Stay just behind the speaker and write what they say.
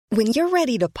When you're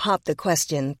ready to pop the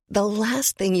question, the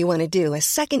last thing you want to do is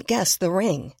second-guess the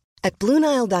ring. At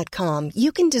BlueNile.com,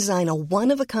 you can design a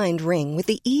one-of-a-kind ring with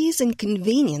the ease and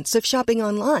convenience of shopping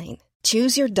online.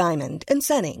 Choose your diamond and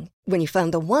setting. When you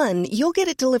find the one, you'll get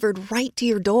it delivered right to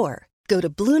your door. Go to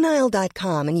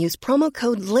BlueNile.com and use promo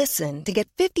code LISTEN to get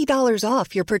 $50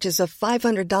 off your purchase of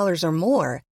 $500 or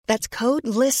more. That's code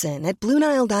LISTEN at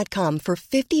BlueNile.com for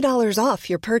 $50 off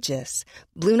your purchase.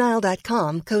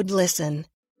 BlueNile.com, code LISTEN.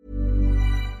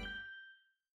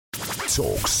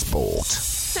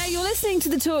 talkSPORT. Hey, you're listening to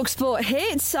the talkSPORT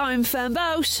hits. I'm Fern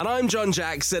Bosch. And I'm John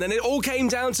Jackson, and it all came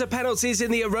down to penalties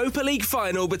in the Europa League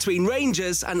final between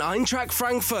Rangers and Eintracht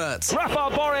Frankfurt. Rafael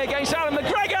Borre against Alan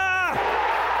McGregor!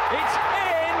 It's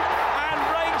in, and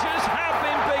Rangers have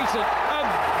been beaten. A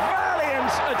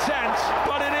valiant attempt,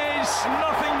 but it is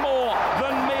nothing more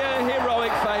than mere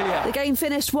heroic failure. The game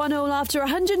finished 1-1 after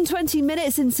 120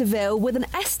 minutes in Seville, with an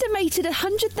estimated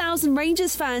 100,000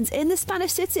 Rangers fans in the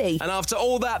Spanish city. And after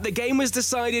all that, the game was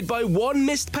decided by one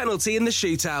missed penalty in the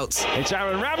shootout. It's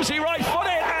Aaron Ramsey, right-footed,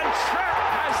 and Trapp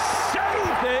has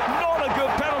saved it. Not a good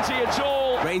penalty at all.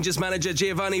 Rangers manager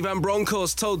Giovanni Van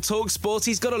Bronckhorst told talkSPORT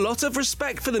he's got a lot of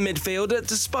respect for the midfielder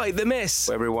despite the miss.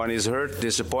 Everyone is hurt,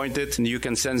 disappointed, and you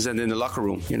can sense that in the locker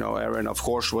room. Aaron, of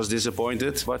course, was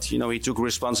disappointed, but, he took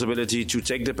responsibility to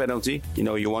take the penalty.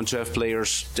 You want to have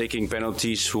players taking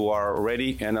penalties who are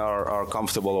ready and are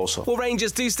comfortable also. Well,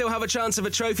 Rangers do still have a chance of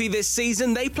a trophy this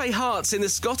season. They play Hearts in the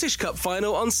Scottish Cup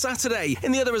final on Saturday.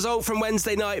 In the other result from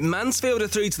Wednesday night, Mansfield are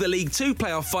through to the League Two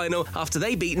playoff final after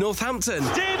they beat Northampton.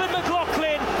 Stephen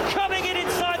McLaughlin coming in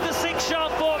inside the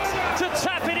six-yard box to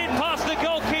tap it in past the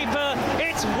goalkeeper.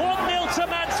 It's 1-0 to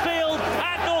Mansfield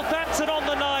at Northampton on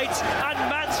the night, and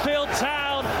Mansfield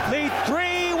Town lead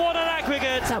 3-1 at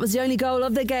aggregate. That was the only goal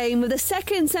of the game, with the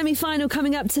second semi-final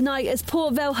coming up tonight as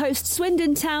Port Vale hosts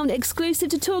Swindon Town, exclusive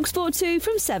to talkSPORT 2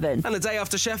 from 7. And a day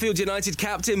after Sheffield United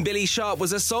captain Billy Sharp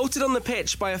was assaulted on the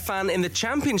pitch by a fan in the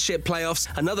Championship playoffs,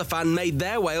 another fan made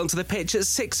their way onto the pitch at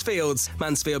Sixfields.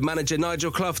 Mansfield manager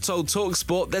Nigel Clough told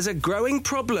talkSPORT there's a growing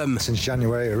problem. Since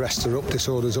January, arrests are up,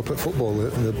 disorders up at football.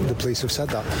 The police have said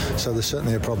that. So there's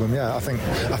certainly a problem, yeah. I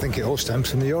think it all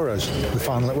stems from the Euros, the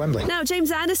final at Wembley. Now,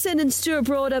 James Anderson and Stuart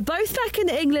Broad are both back in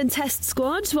the England Test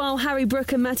squad, while Harry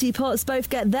Brook and Matty Potts both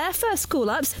get their first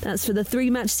call-ups. That's for the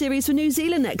 3-match series for New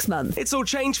Zealand next month. It's all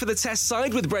changed for the Test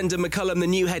side with Brendan McCullum, the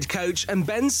new head coach, and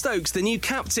Ben Stokes, the new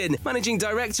captain. Managing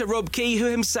director Rob Key, who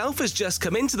himself has just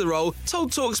come into the role,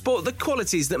 told talkSPORT the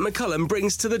qualities that McCullum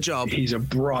brings to the job. He's a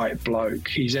bright bloke.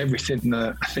 He's everything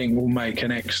that I think will make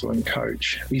an excellent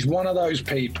coach. He's one of those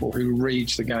people who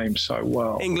reads the game so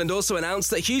well. England also announced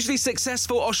that hugely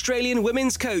successful Australian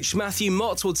women's coach Matthew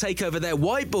Mott will take over their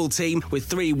white ball team, with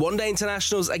 3 one-day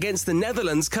internationals against the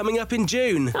Netherlands coming up in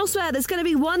June. Elsewhere, there's going to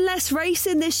be one less race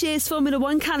in this year's Formula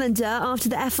 1 calendar after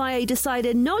the FIA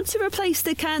decided not to replace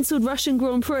the cancelled Russian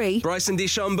Grand Prix. Bryson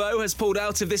DeChambeau has pulled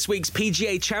out of this week's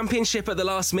PGA Championship at the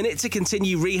last minute to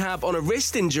continue rehab on a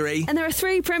wrist injury. And there are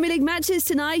 3 Premier League matches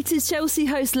tonight as Chelsea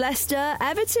host Leicester.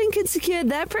 Everton can secure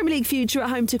their Premier League future at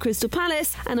home to Crystal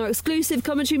Palace. And our exclusive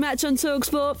commentary match on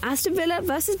talkSPORT, Aston Villa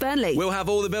versus Burnley. We'll have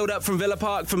all the build-up from Villa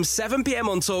Park from 7 p.m.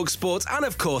 on talkSPORT, and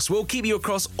of course we'll keep you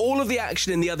across all of the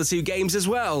action in the other 2 games as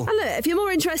well. And look, if you're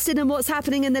more interested in what's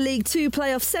happening in the League 2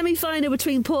 playoff semi-final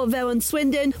between Port Vale and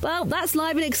Swindon, well, that's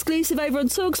live and exclusive over on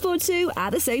talkSPORT 2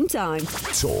 at the same time.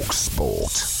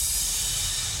 talkSPORT.